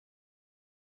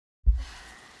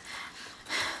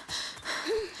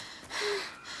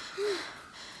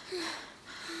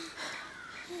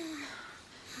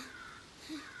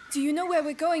know where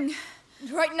we're going.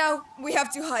 Right now, we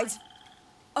have to hide.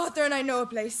 Arthur and I know a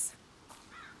place.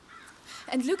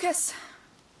 And Lucas?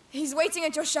 He's waiting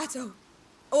at your chateau.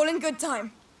 All in good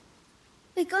time.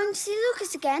 We're going to see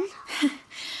Lucas again?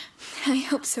 I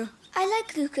hope so. I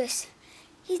like Lucas.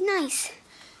 He's nice.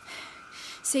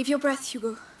 Save your breath,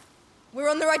 Hugo. We're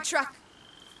on the right track.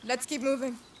 Let's keep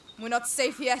moving. We're not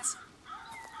safe yet.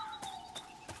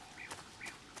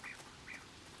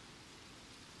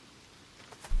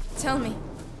 Tell me,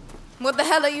 what the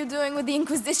hell are you doing with the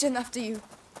Inquisition after you?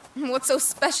 What's so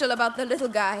special about the little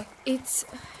guy? It's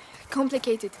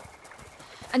complicated.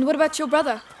 And what about your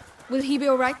brother? Will he be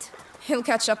all right? He'll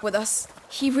catch up with us.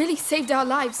 He really saved our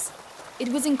lives. It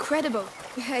was incredible.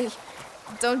 Hey,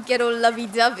 don't get all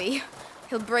lovey-dovey.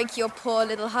 He'll break your poor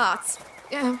little heart.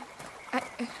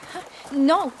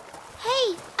 No.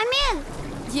 Hey, I'm in.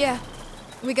 Yeah,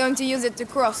 we're going to use it to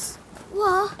cross.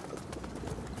 What?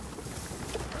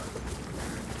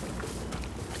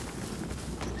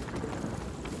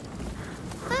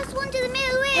 First one to the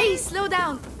middle way. Hey, slow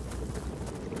down.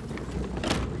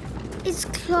 It's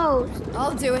closed.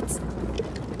 I'll do it.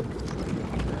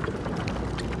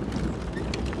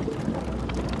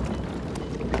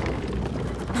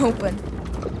 Open.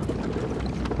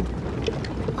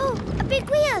 Oh, a big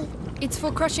wheel. It's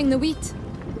for crushing the wheat.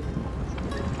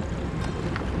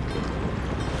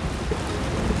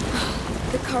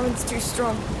 The current's too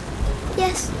strong.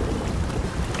 Yes.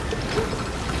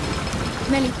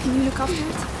 Melly, can you look after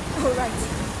it? All right.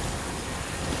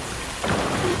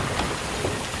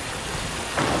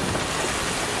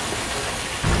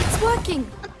 It's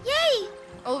working. Yay!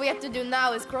 All we have to do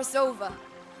now is cross over.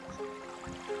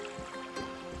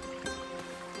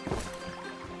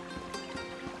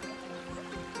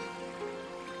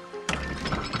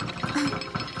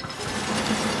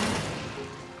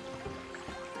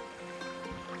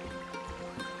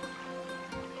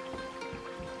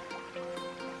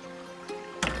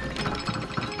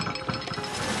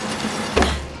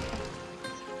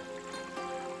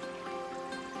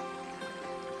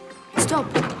 Stop.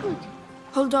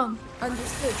 Hold on.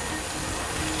 Understood.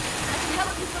 I can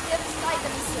help you from the other side,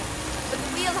 Alicia. But the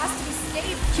wheel has to be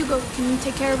stable. Hugo, can you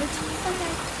take care of it?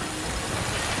 Okay.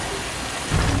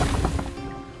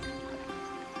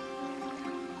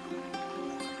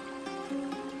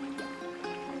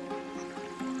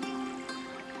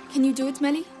 Can you do it,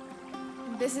 Melly?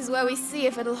 This is where we see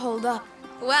if it'll hold up.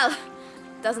 Well,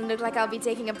 doesn't look like I'll be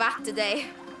taking a bath today.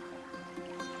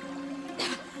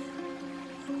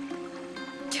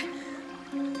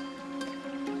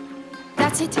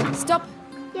 That's it. Stop.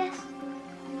 Yes.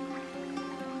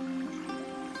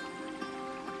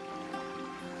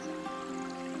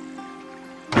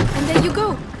 And there you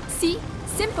go. See?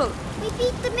 Simple. We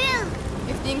beat the mill.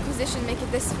 If the Inquisition make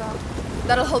it this far,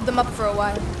 that'll hold them up for a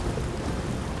while.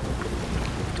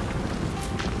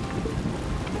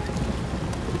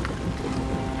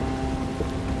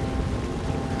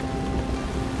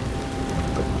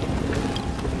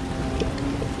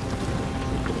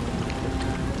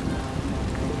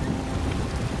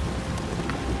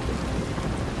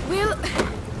 We'll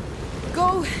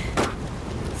go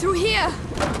through here.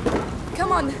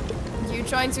 Come on. You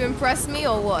trying to impress me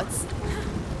or what?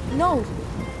 No.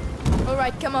 All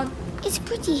right, come on. It's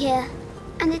pretty here,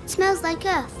 and it smells like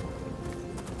earth.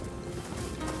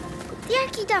 The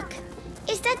Archiduck.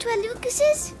 Is that where Lucas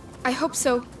is? I hope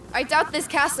so. I doubt this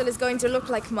castle is going to look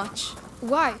like much.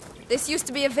 Why? This used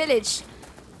to be a village,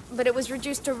 but it was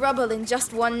reduced to rubble in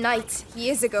just one night,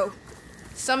 years ago.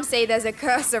 Some say there's a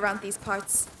curse around these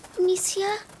parts.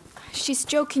 Amicia? She's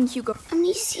joking, Hugo.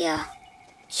 Amicia.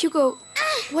 Hugo,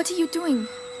 what are you doing?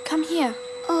 Come here.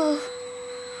 Oh,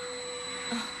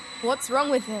 What's wrong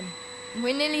with him?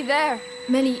 We're nearly there.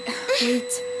 Melly,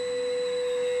 wait.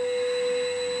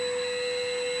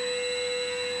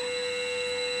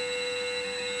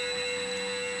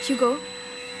 Hugo?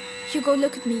 Hugo,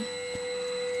 look at me.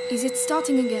 Is it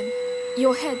starting again?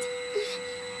 Your head?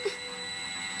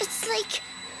 it's like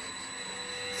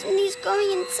somebody's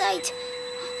going inside.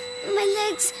 My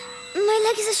legs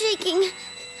are shaking.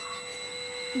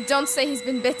 Don't say he's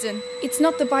been bitten. It's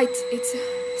not the bite. It's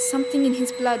something in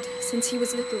his blood since he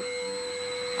was little.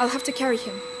 I'll have to carry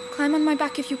him. Climb on my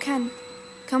back if you can.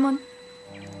 Come on.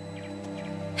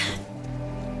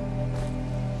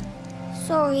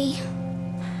 Sorry.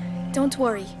 Don't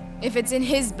worry. If it's in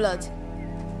his blood,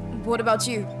 what about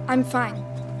you? I'm fine.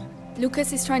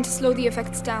 Lucas is trying to slow the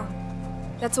effects down.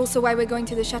 That's also why we're going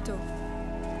to the chateau.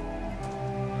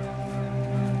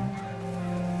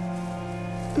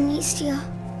 Amicia.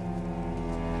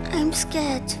 I'm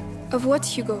scared. Of what,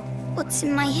 Hugo? What's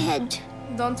in my head?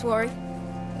 Don't worry.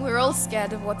 We're all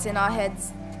scared of what's in our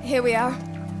heads. Here we are.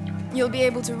 You'll be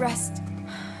able to rest.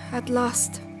 At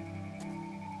last.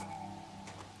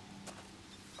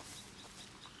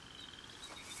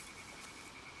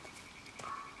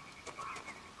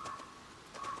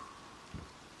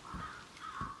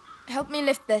 Help me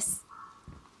lift this.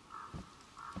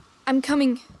 I'm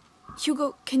coming.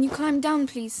 Hugo, can you climb down,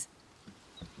 please?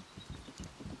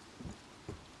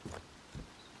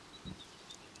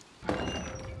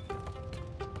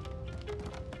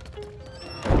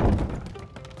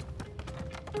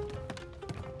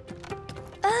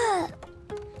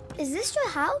 Is this your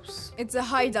house? It's a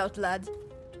hideout, lad.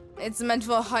 It's meant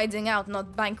for hiding out,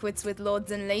 not banquets with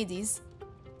lords and ladies.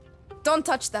 Don't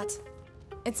touch that.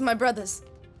 It's my brother's.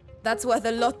 That's worth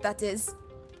a lot, that is.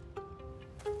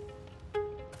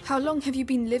 How long have you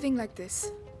been living like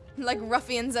this? Like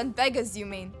ruffians and beggars, you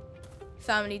mean?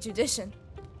 Family tradition.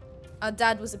 Our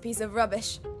dad was a piece of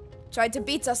rubbish. Tried to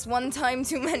beat us one time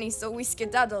too many, so we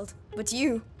skedaddled. But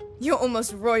you're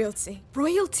almost royalty.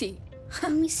 Royalty?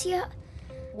 Monsieur,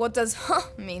 What does huh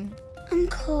mean? I'm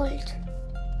cold.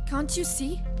 Can't you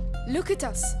see? Look at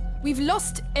us. We've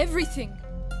lost everything.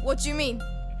 What do you mean?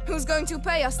 Who's going to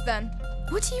pay us then?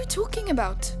 What are you talking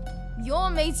about? Your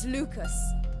mate Lucas.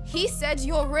 He said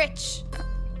you're rich.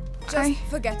 Just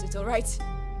forget it, alright?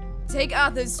 Take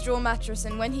Arthur's straw mattress,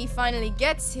 and when he finally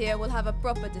gets here, we'll have a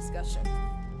proper discussion.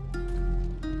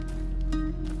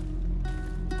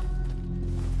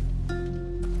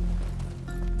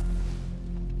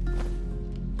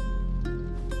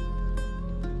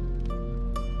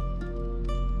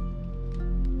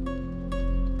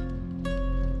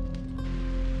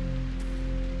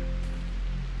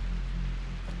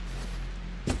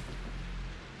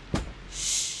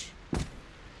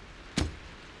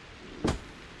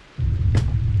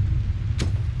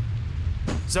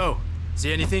 So,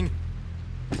 see anything?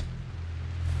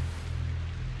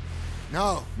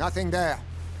 No, nothing there.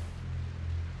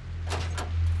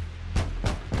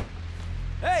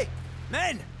 Hey,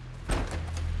 men!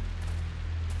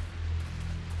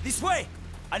 This way!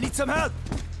 I need some help!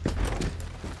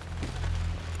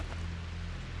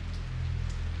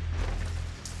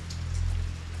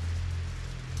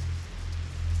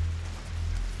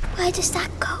 Where does that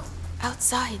go?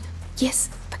 Outside. Yes,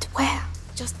 but where?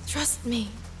 Just trust me.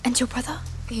 And your brother?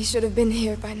 He should have been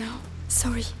here by now.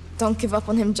 Sorry. Don't give up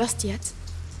on him just yet.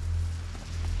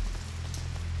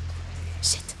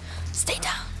 Shit. Stay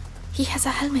down. He has a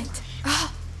helmet.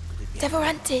 Ah!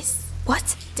 Devorantis.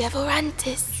 What?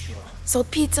 Devorantis.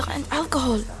 Saltpeter and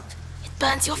alcohol. It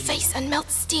burns your face and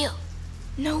melts steel.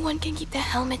 No one can keep their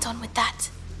helmet on with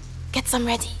that. Get some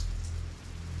ready.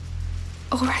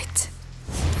 All right.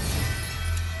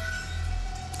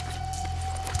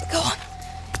 Go on.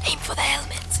 Aim for the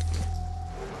helmet.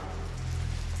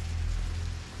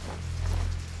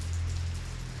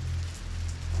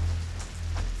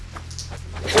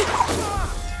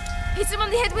 Hit him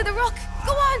on the head with a rock.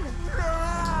 Go on.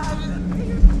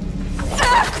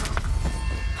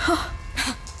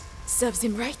 Serves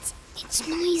him right. It's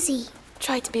noisy.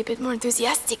 Try to be a bit more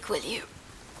enthusiastic, will you?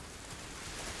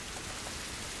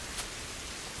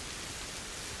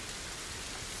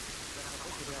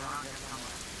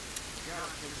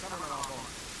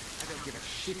 I don't give a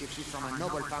shit if she's from a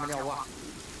noble family or what.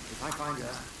 If I find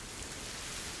her,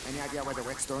 any idea where the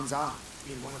whetstones are?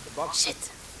 In one of the boxes.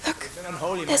 Shit. Look. It's an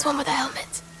unholy There's man. one with a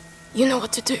helmet. You know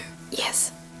what to do.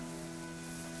 Yes.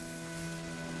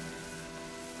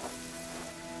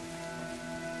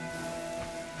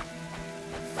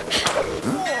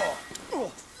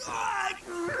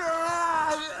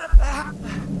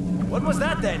 What was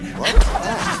that then?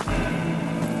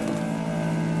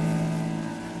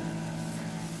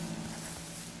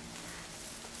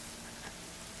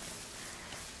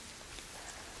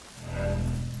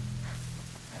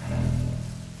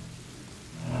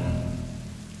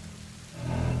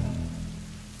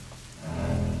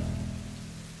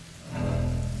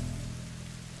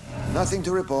 Nothing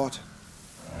to report.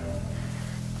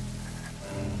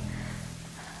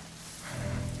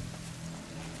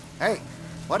 Hey,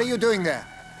 what are you doing there?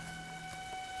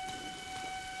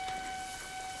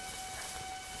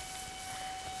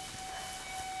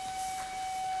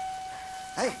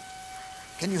 Hey,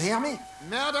 can you hear me?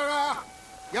 Murderer!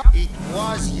 Yep, it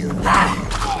was you.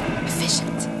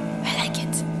 Efficient. I like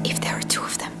it. If there are two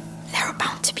of them, there are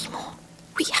bound to be more.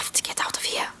 We have to get out of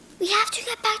here. We have to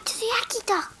get back to the Yaki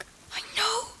dock. I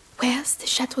know. Where's the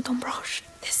Chateau d'Ombrage?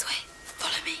 This way.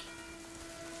 Follow me.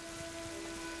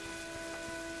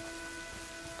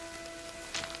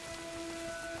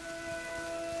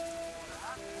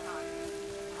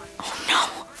 Oh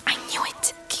no, I knew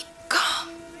it. Keep calm.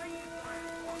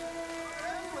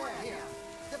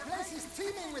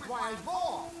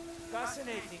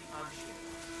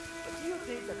 But do you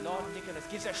think that Lord Nicholas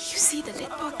gives a You shit? see the lit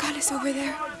portcullis over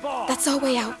there? That's our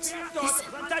way out. Listen,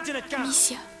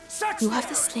 Amicia, you have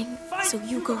the sling, so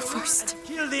you go first.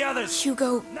 Kill the others.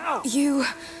 Hugo, Now. you,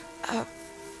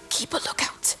 keep a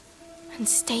lookout. And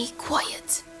stay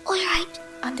quiet. All right.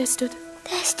 Understood?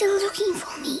 They're still looking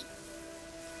for me.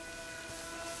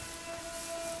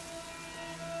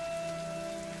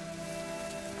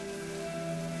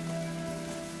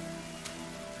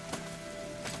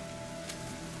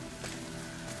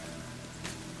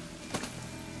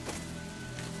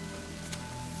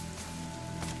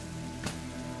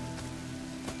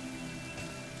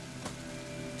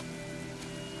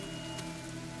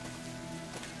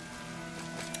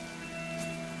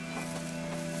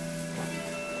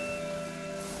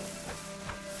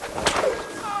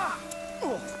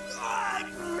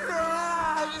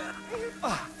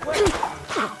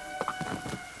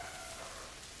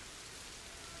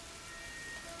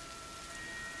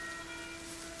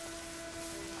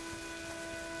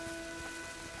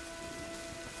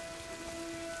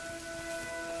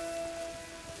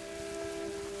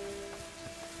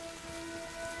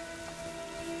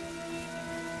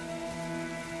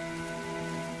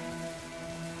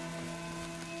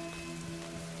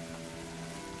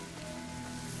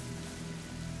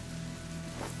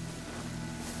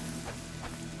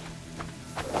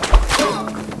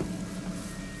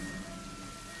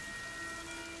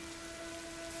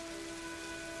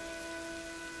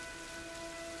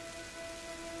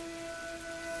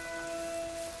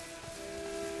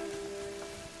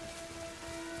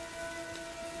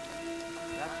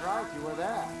 That's right, you were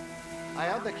there. I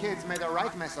heard the kids made a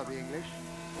right mess of the English.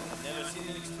 Never seen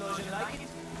an explosion like it.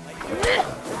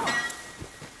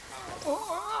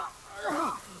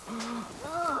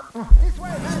 This way,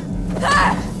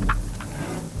 men!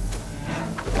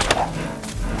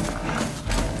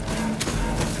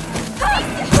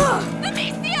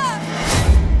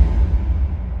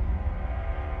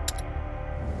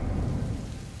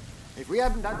 If we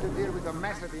hadn't had to deal with the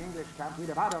mess at the English camp, we'd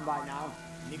have had them by now.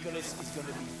 Nicholas is gonna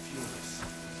be furious.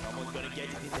 Someone's gonna get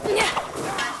it in the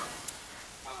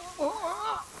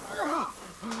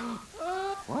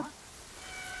What?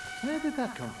 Where did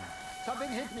that come from? Something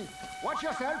hit me. Watch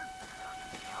yourself.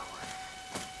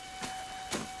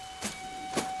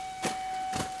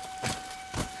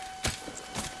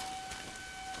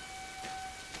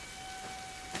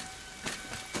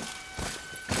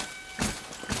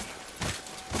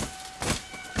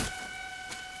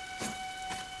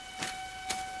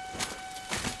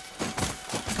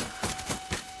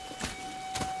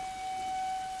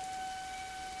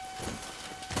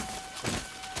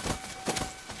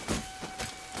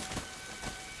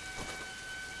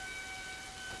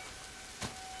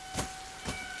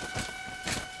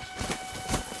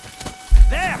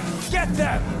 There! Get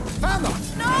them! Found them!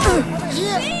 No!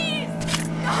 Here! Please!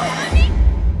 No, honey!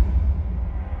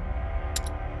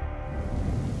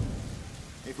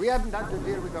 If we hadn't had to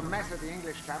deal with the mess at the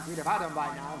English camp, we'd have had them by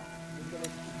now.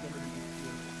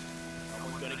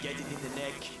 Someone's gonna get it in the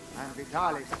neck. And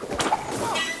Vitalis.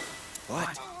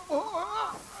 What? Come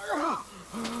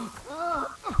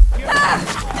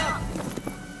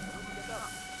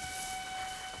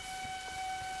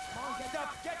on, get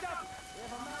up! Get up! We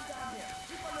have a man down here.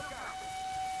 Keep a lookout.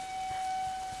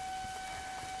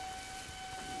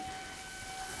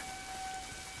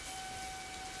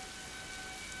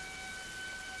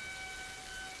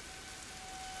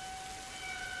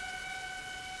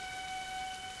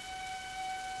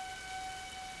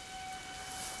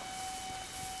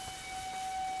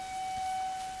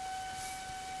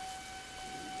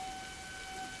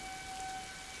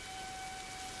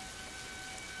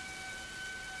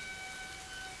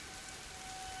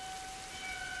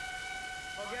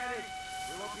 Forget it.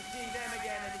 We won't be seeing them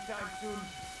again anytime soon.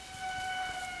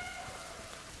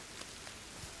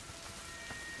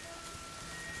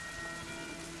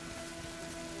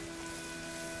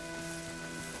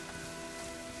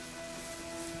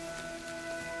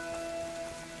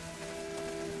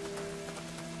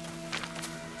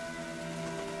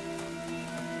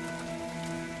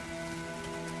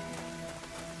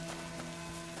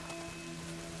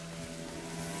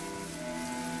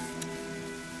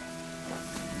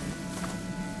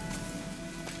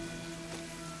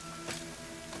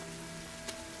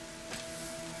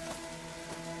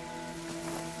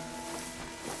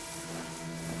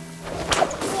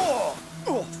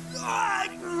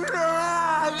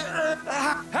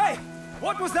 Hey!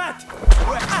 What was that?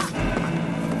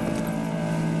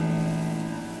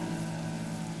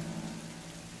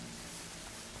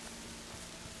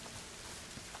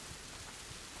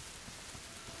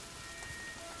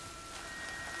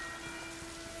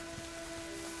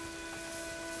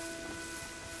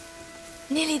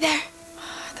 Nearly there.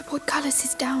 The portcullis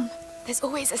is down. There's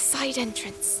always a side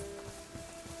entrance.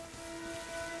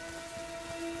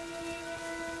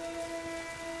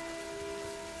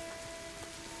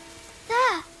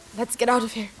 There. Let's get out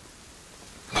of here.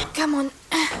 Come on.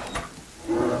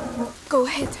 Go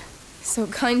ahead. So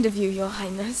kind of you, Your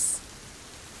Highness.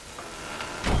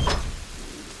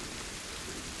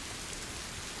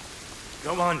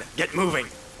 Come on, get moving.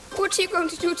 What are you going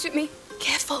to do to me?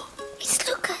 Careful. It's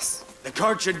Lucas. The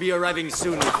cart should be arriving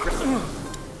soon.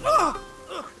 What?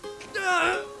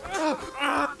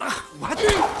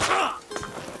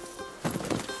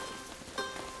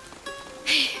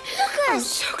 I'm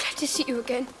so glad to see you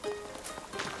again.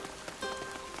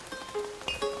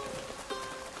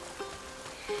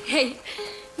 Hey,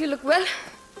 you look well.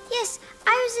 Yes,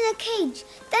 I was in a cage.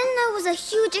 Then there was a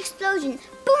huge explosion.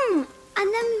 Boom!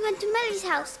 And then we went to Melly's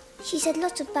house. She said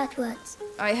lots of bad words.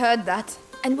 I heard that.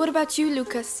 And what about you,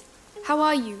 Lucas? How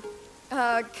are you?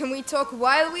 Can we talk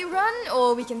while we run?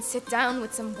 Or we can sit down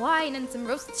with some wine and some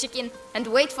roast chicken and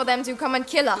wait for them to come and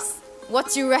kill us?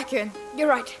 What do you reckon? You're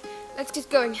right. Let's get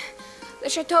going. The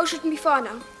chateau shouldn't be far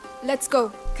now. Let's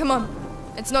go. Come on.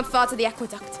 It's not far to the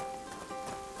aqueduct.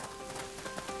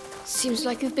 Seems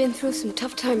like you've been through some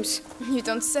tough times. You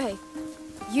don't say.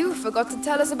 You forgot to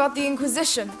tell us about the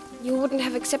Inquisition. You wouldn't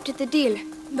have accepted the deal.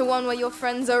 The one where your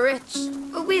friends are rich.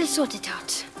 We'll sort it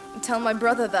out. Tell my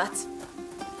brother that.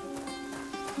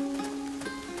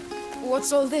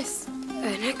 What's all this?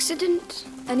 An accident?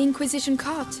 An Inquisition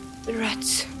cart.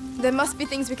 Rats. There must be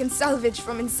things we can salvage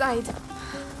from inside.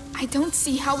 I don't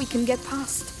see how we can get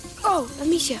past. Oh,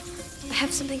 Amicia, I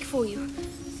have something for you.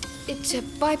 It's a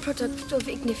byproduct of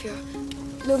Ignifer,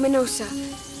 Luminosa.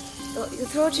 You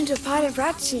throw it into a pile of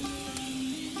rats and...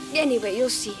 Anyway, you'll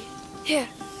see. Here,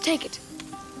 take it.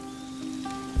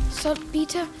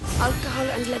 Saltpeter, alcohol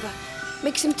and leather.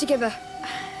 Mix them together.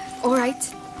 All right.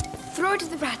 Throw it at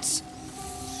the rats.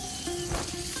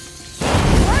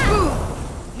 Boom!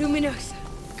 Luminosa.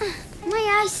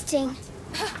 My eyes sting.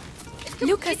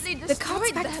 Lucas, the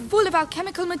cart's packed full of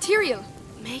alchemical material.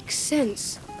 Makes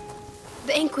sense.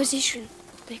 The Inquisition.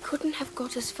 They couldn't have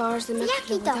got as far as the Macula Yucky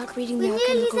without duck. reading We're the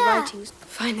nearly alchemical there. writings.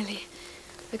 Finally.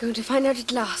 We're going to find out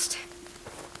at last.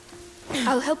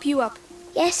 I'll help you up.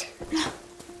 Yes.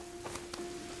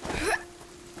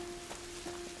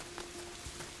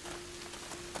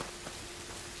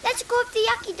 Let's go up the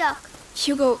yucky duck.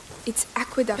 Hugo, it's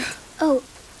aqueduct. Oh,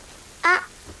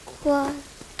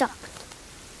 aqueduct.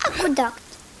 Aqueduct.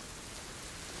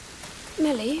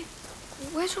 Melly,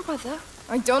 where's your brother?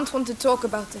 I don't want to talk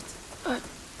about it.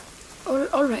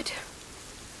 All right.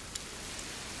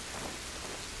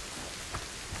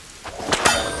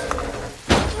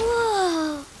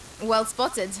 Whoa. Well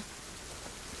spotted.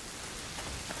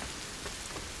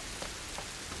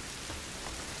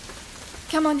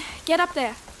 Come on, get up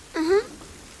there. Uh-huh.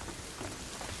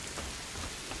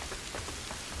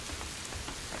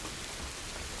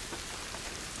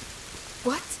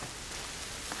 What?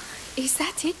 Is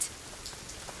that it?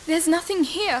 There's nothing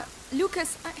here.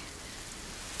 Lucas,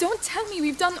 don't tell me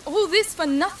we've done all this for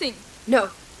nothing. No.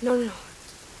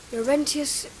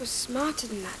 Laurentius was smarter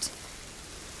than that.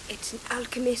 It's an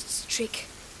alchemist's trick.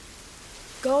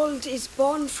 Gold is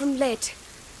born from lead.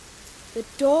 The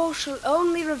door shall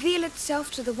only reveal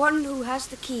itself to the one who has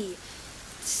the key.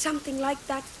 Something like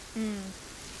that.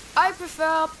 I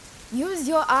prefer use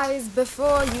your eyes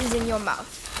before using your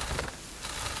mouth.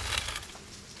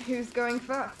 Who's going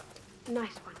first?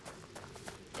 Nice one.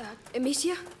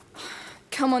 Amicia?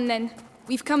 Come on then.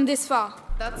 We've come this far.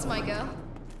 That's my girl.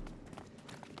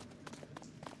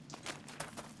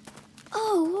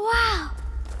 Oh, wow.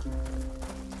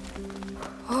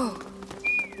 Oh,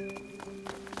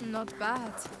 Not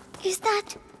bad. Is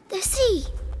that the sea?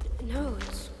 no,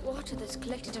 it's water that's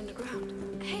collected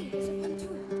underground. Hey, there's a one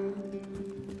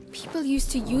too. People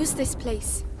used to use this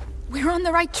place. We're on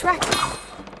the right track.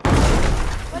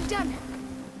 Well done.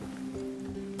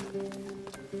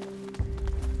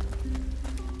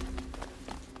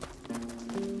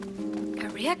 A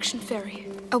reaction ferry.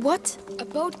 A what? A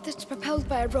boat that's propelled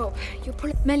by a rope. You pull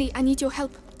it. Melly, I need your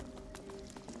help.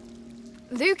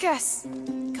 Lucas,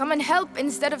 come and help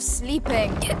instead of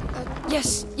sleeping.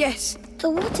 Yes. The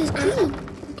water's green.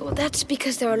 Well, that's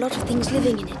because there are a lot of things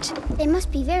living in it. They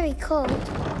must be very cold.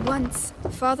 Once,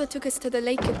 Father took us to the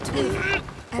lake at 2,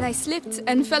 and I slipped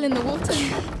and fell in the water.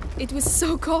 It was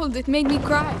so cold, it made me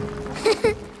cry.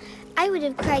 I would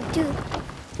have cried too.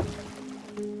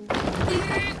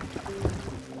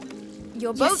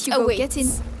 Your Yes, boat Hugo, awaits. get in.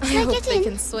 I Shall I hope get they in?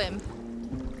 can swim.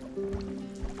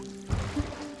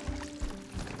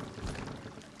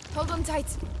 Hold on tight.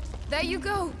 There you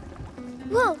go.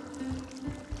 Whoa!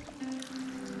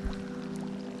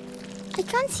 I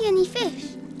can't see any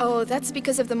fish. Oh, that's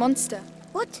because of the monster.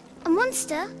 What? A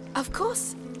monster? Of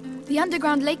course. The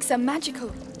underground lakes are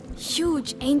magical.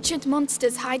 Huge, ancient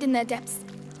monsters hide in their depths.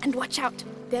 And watch out,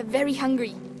 they're very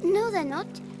hungry. No, they're not.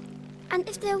 And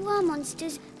if there were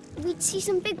monsters, we'd see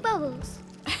some big bubbles.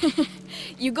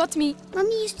 You got me.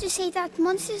 Mummy used to say that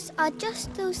monsters are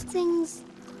just those things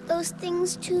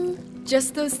to...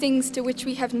 Just those things to which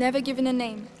we have never given a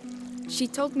name. She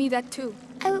told me that too.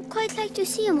 I would quite like to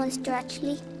see a monster,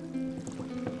 actually.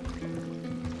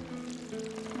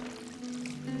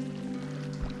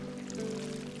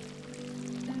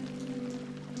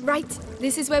 Right,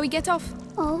 this is where we get off.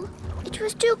 Oh, it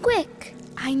was too quick.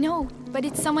 I know, but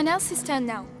it's someone else's turn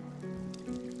now.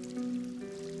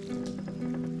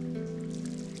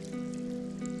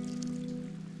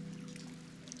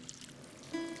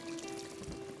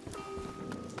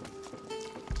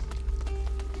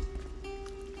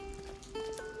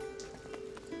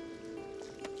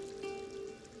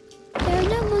 There are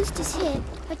no monsters here,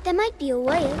 but there might be a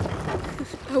whale.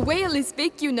 A whale is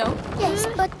big, you know. Yes,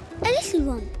 but a little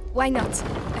one. Why not?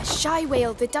 A shy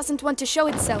whale that doesn't want to show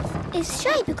itself. It's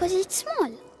shy because it's small,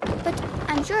 but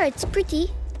I'm sure it's pretty.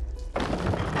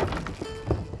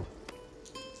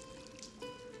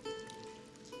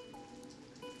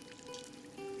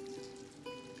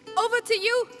 Over to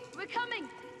you! We're coming!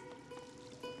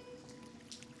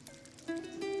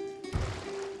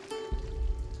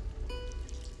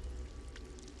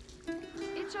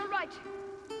 It's all right.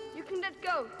 You can let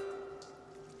go.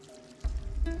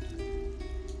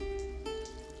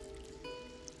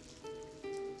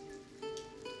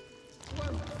 Whoa,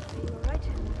 are you alright?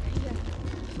 Yeah,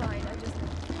 fine. I just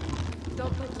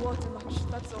don't like water much,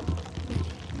 that's all.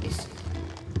 Listen,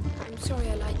 I'm sorry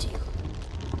I lied to you.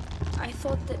 I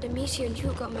thought that Amicia and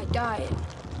Hugo might die.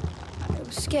 I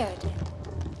was scared.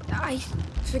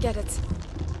 Forget it.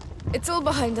 It's all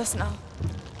behind us now.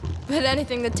 But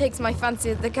anything that takes my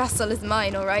fancy at the castle is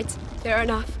mine, alright? Fair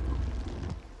enough.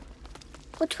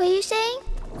 What were you saying?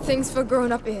 Things for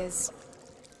grown-up ears.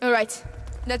 Alright,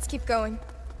 let's keep going.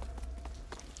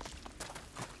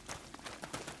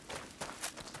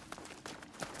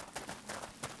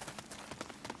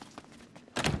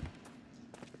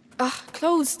 Ah,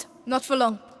 closed. Not for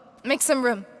long. Make some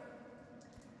room.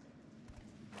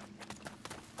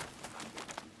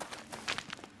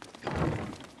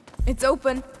 It's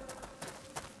open.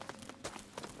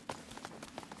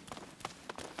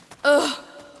 Ugh.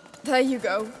 There you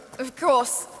go. Of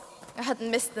course. I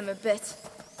hadn't missed them a bit.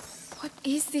 What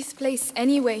is this place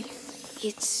anyway?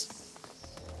 It's...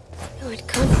 No, it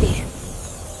can't be.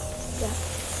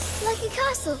 Like a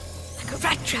castle. Like a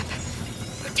rat trap.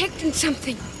 Protecting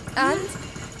something. And?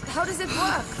 How does it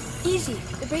work? Easy.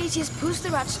 The braziers push the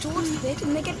rats towards the pit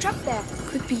and they get trapped there.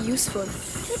 Could be useful.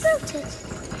 Who built it?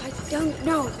 I don't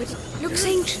know, but it looks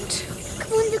ancient.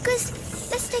 Come on, Lucas.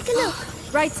 Let's take a look.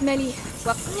 Right, Melly.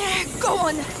 Well, go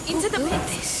on! Into the pit!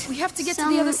 This. We have to get to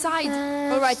the other side.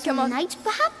 All right, come on. Knights,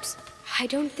 perhaps? I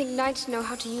don't think knights know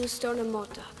how to use stone and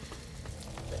mortar.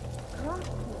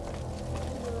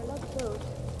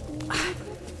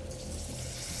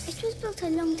 It was built a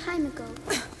long time ago,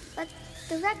 but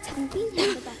the rats haven't been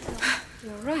here for that long.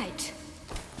 You're right.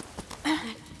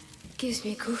 That gives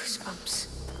me goosebumps.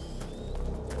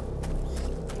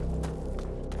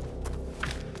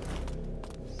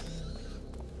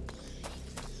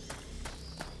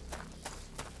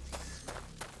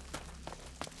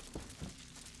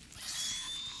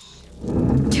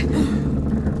 Drawbridge!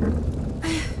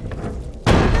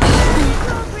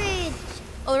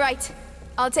 All right.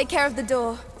 I'll take care of the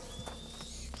door.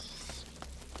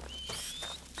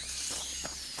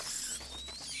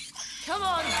 Come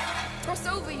on! Cross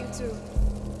over, you two.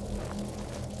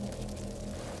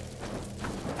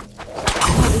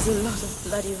 That is a lot of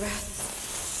bloody rats.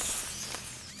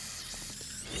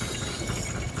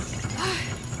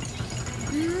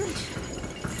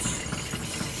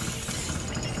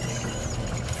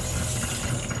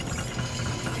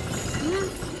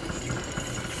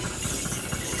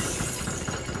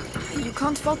 You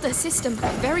can't fault their system.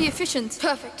 Very efficient.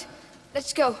 Perfect.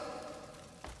 Let's go.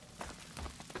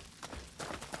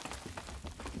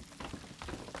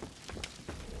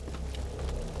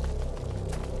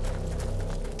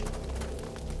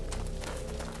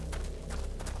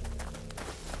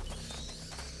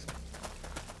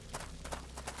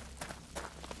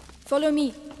 Follow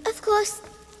me. Of course.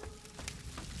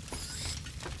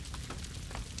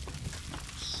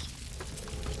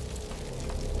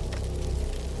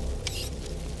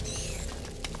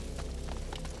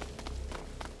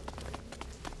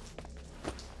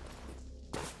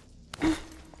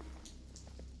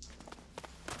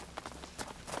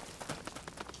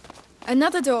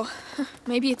 Another door.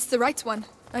 Maybe it's the right one.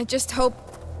 I just hope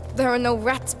there are no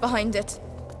rats behind it.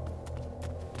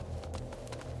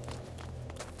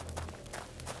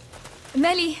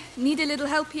 Melly, need a little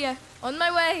help here. On my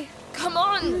way. Come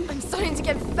on! I'm starting to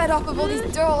get fed up of all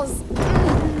these doors.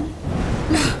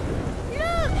 Look!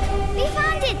 We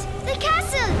found it! The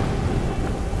castle!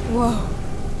 Whoa.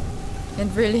 It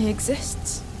really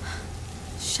exists.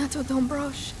 Chateau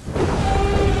d'Ambrage.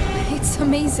 It's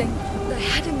amazing. I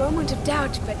had a moment of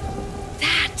doubt, but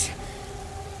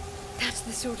that's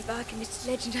the sort of alchemist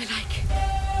legend I like.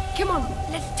 Come on,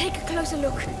 let's take a closer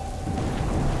look.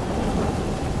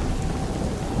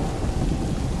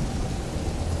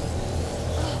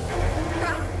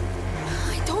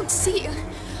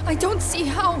 I don't see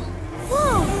how.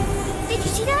 Whoa! Did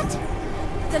you see that?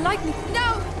 The lightning.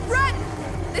 No! Run!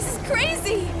 This is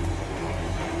crazy!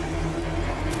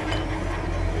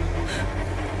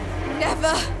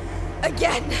 Never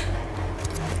again.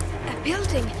 A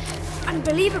building.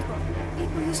 Unbelievable.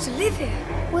 People used to live here.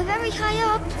 We're very high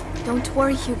up. Don't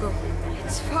worry, Hugo.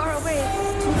 It's far away.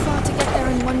 Too far to get there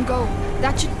in one go.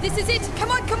 This is it!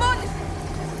 Come on, come on!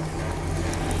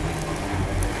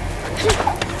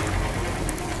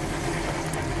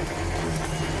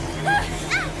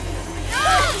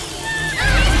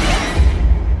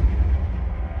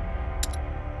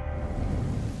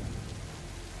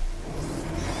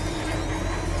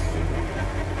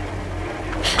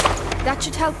 That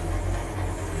should help.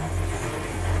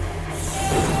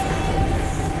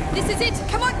 This is it!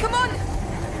 Come on, come on!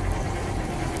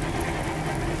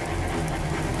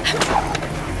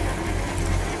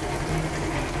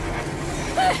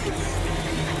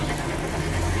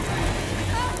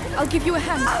 I'll give you a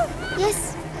hand.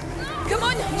 Yes. Come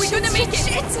on, we're gonna make it!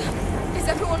 Shit! Is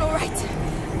everyone alright?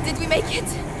 Did we make it?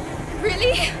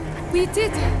 Really? We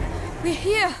did. We're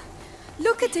here.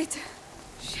 Look at it.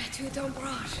 Chateau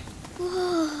d'Ambrage.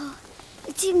 Whoa.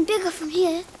 It's even bigger from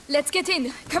here. Let's get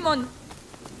in. Come on.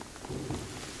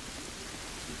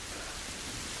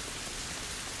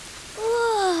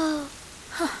 Whoa.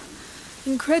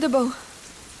 Incredible.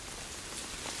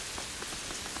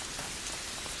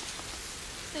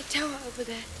 The tower over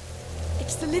there.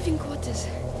 It's the living quarters.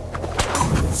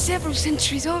 Several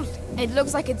centuries old. It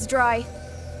looks like it's dry,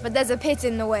 but there's a pit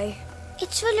in the way.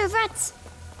 It's full of rats.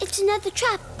 It's another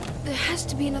trap. There has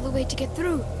to be another way to get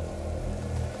through.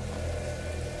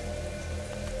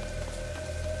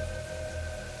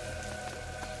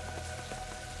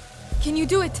 Can you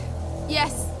do it?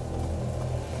 Yes.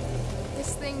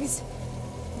 This thing's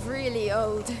really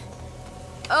old.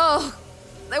 Oh,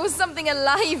 there was something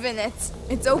alive in it.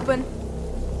 It's open.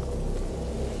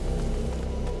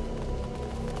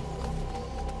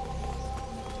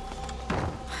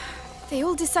 They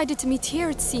all decided to meet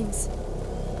here, it seems.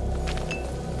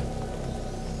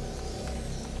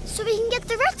 So we can get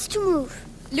the rats to move.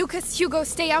 Lucas, Hugo,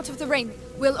 stay out of the rain.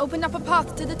 We'll open up a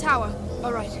path to the tower.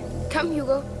 All right. Come,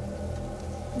 Hugo.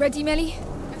 Ready, Melly?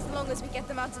 As long as we get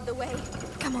them out of the way.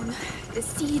 Come on. The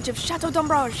siege of Chateau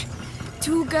d'Ambrage.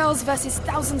 2 girls versus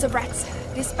thousands of rats.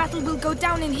 This battle will go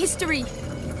down in history.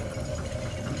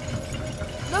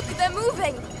 Look, they're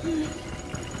moving.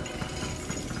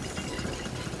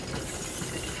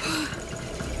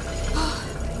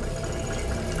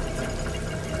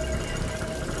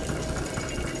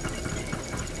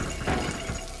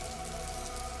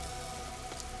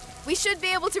 We should be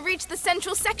able to reach the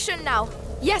central section now.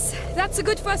 Yes, that's a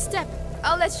good first step.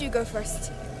 I'll let you go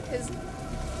first, because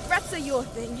rats are your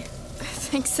thing.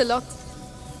 Thanks a lot.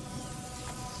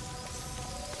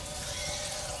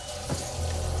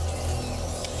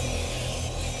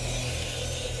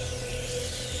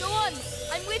 Go on,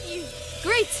 I'm with you.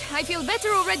 Great, I feel better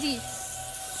already.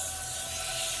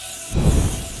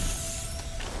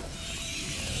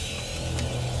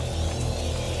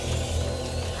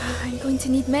 I'm going to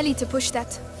need Melly to push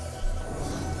that.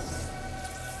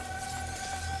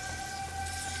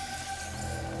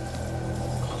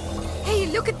 Hey,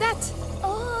 look at that!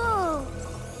 Oh.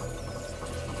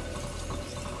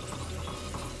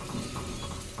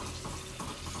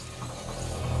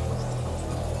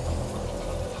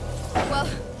 Well,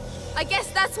 I guess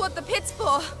that's what the pit's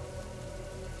for.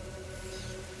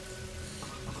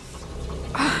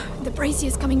 The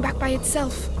brazier's coming back by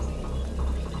itself.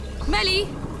 Melly,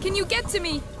 can you get to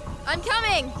me? I'm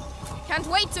coming! Can't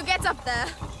wait to get up there.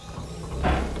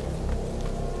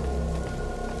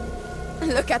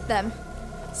 Look at them.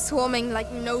 Swarming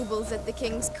like nobles at the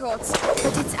king's court.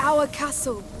 But it's our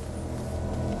castle.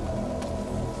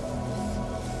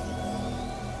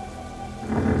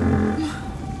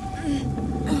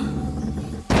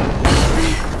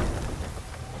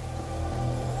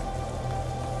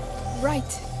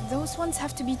 Those ones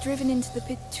have to be driven into the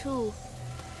pit too.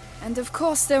 And of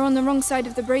course, they're on the wrong side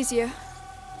of the brazier.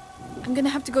 I'm gonna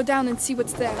have to go down and see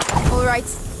what's there. All right.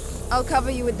 I'll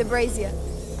cover you with the brazier.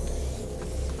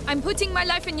 I'm putting my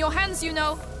life in your hands, you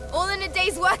know. All in a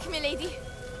day's work, milady.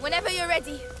 Whenever you're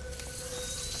ready.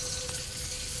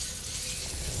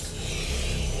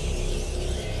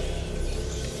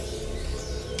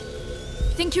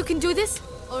 Think you can do this?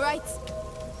 All right.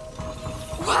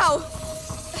 Wow!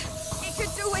 It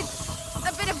could do with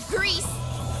a bit of grease.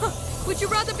 Would you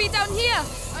rather be down here?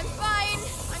 I'm fine.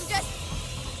 I'm just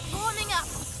warming up.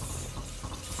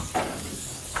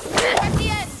 At the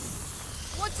end,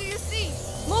 what do you see?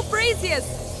 More braziers!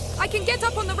 I can get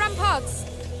up on the ramparts.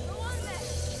 Go on then.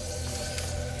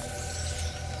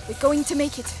 We're going to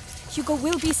make it. Hugo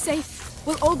will be safe.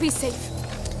 We'll all be safe.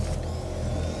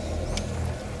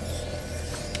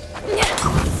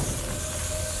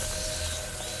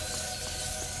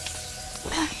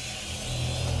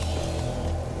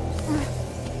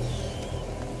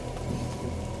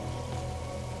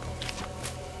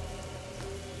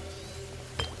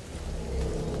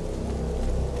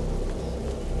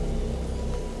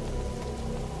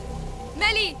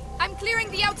 Melly, I'm clearing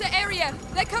the outer area.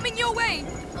 They're coming your way.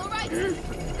 All right. There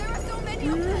are so many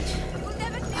of them. We'll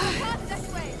never clear a path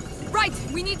this way. Right,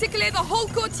 we need to clear the whole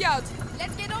courtyard.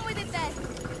 Let's get on with it then.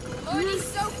 Already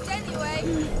soaked anyway.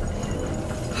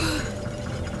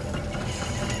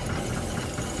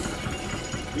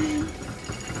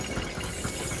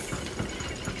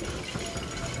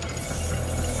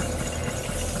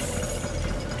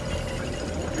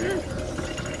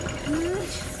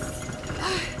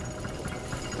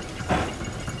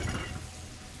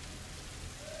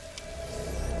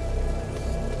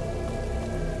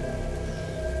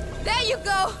 There you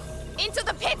go! Into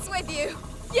the pits with you!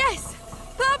 Yes!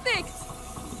 Perfect!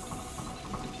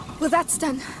 Well, that's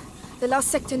done. The last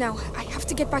sector now. I have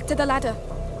to get back to the ladder.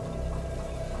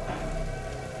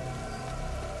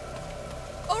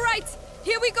 All right,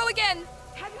 here we go again.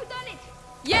 Have you done it?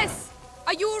 Yes!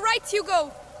 Are you all right,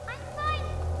 Hugo? I'm fine.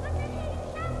 But I'm hearing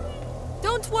shouting.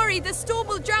 Don't worry, the storm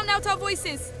will drown out our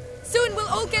voices. Soon we'll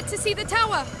all get to see the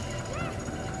tower.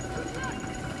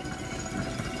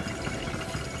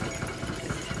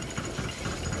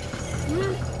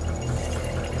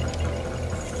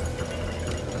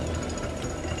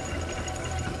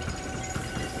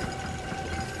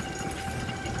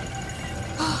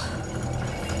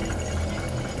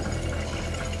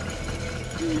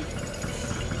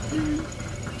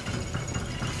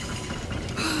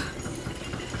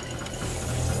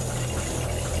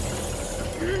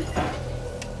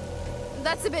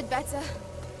 That's a bit better.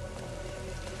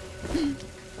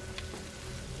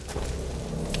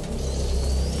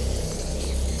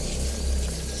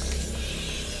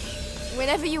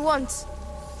 Whenever you want.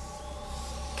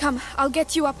 Come, I'll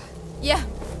get you up. Yeah.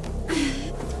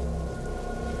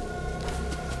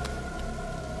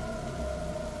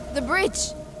 The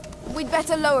bridge. We'd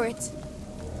better lower it.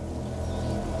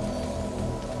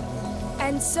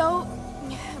 And so,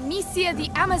 Misia the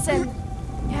Amazon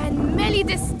and Melly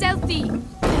the Stealthy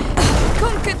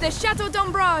conquered the Chateau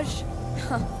d'Ombrage.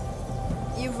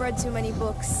 You've read too many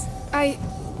books.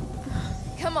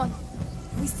 Come on.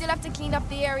 We still have to clean up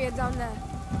the area down there.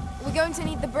 We're going to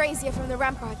need the brazier from the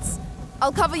ramparts.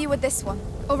 I'll cover you with this one.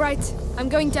 All right, I'm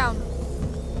going down.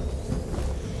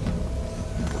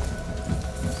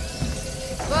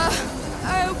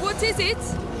 What is it?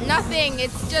 Nothing,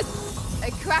 it's just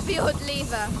a crappy old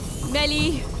lever.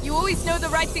 Melly, you always know the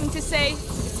right thing to say.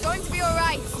 It's going to be all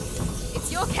right.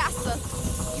 It's your castle.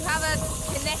 You have a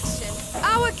connection.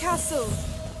 Our castle.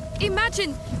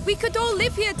 Imagine, we could all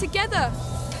live here together.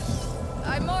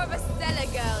 I'm more of a cellar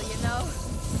girl, you know.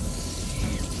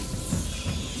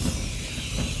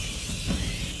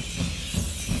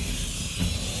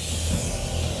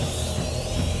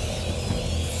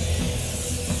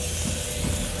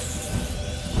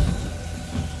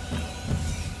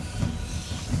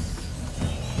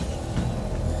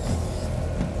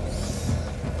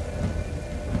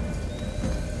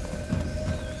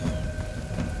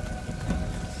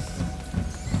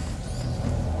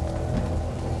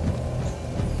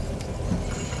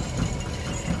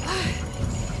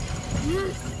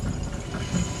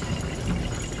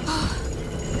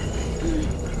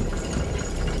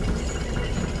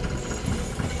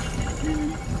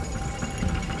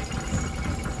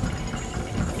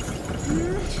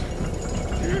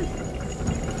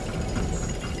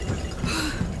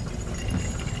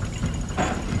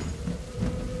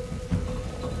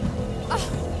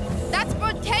 That's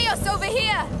brought chaos over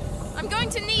here. I'm going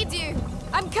to need you.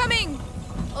 I'm coming.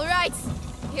 All right,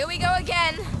 here we go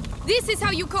again. This is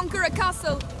how you conquer a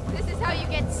castle. This is how you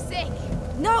get sick.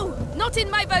 No, not in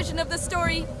my version of the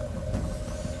story.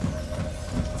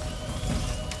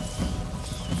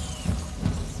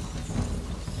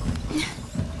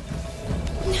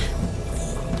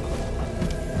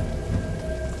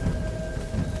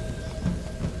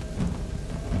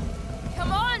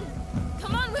 Come on!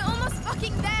 Come on, we're almost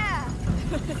fucking there!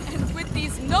 And with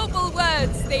these noble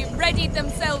words, they readied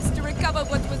themselves to recover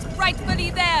what was rightfully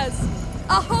theirs.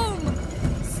 A home!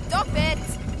 Stop it!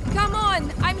 Come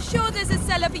on, I'm sure there's a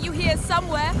cellar for you here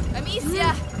somewhere.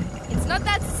 Amicia, it's not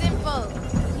that simple.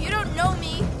 You don't know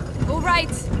me. All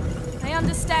right, I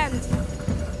understand.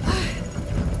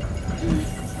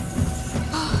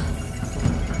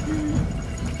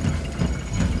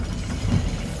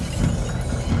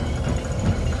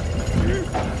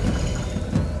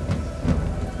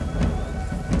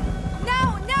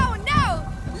 No, no, no!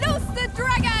 Loose the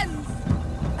dragons!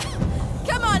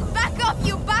 Come on, back off,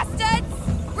 you bastards!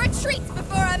 Retreat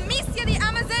before Amicia the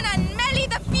Amazon and Melly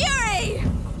the Fury!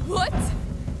 What?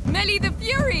 Melly the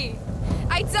Fury?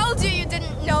 I told you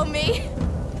didn't know me!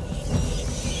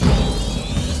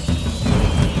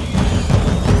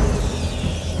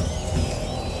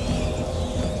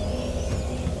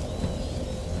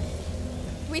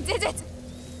 We did it!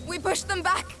 We pushed them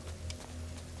back!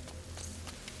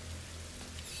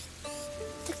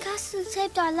 The castle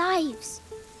saved our lives.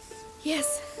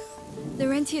 Yes,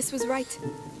 Laurentius was right.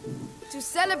 To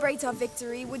celebrate our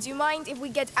victory, would you mind if we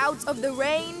get out of the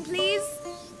rain, please?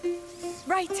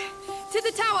 Right, to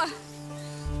the tower.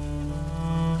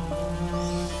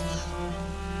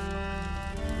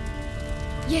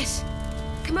 Yes.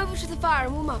 Come over to the fire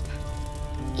and warm up.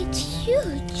 It's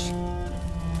huge.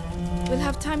 We'll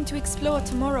have time to explore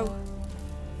tomorrow.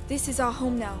 This is our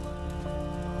home now.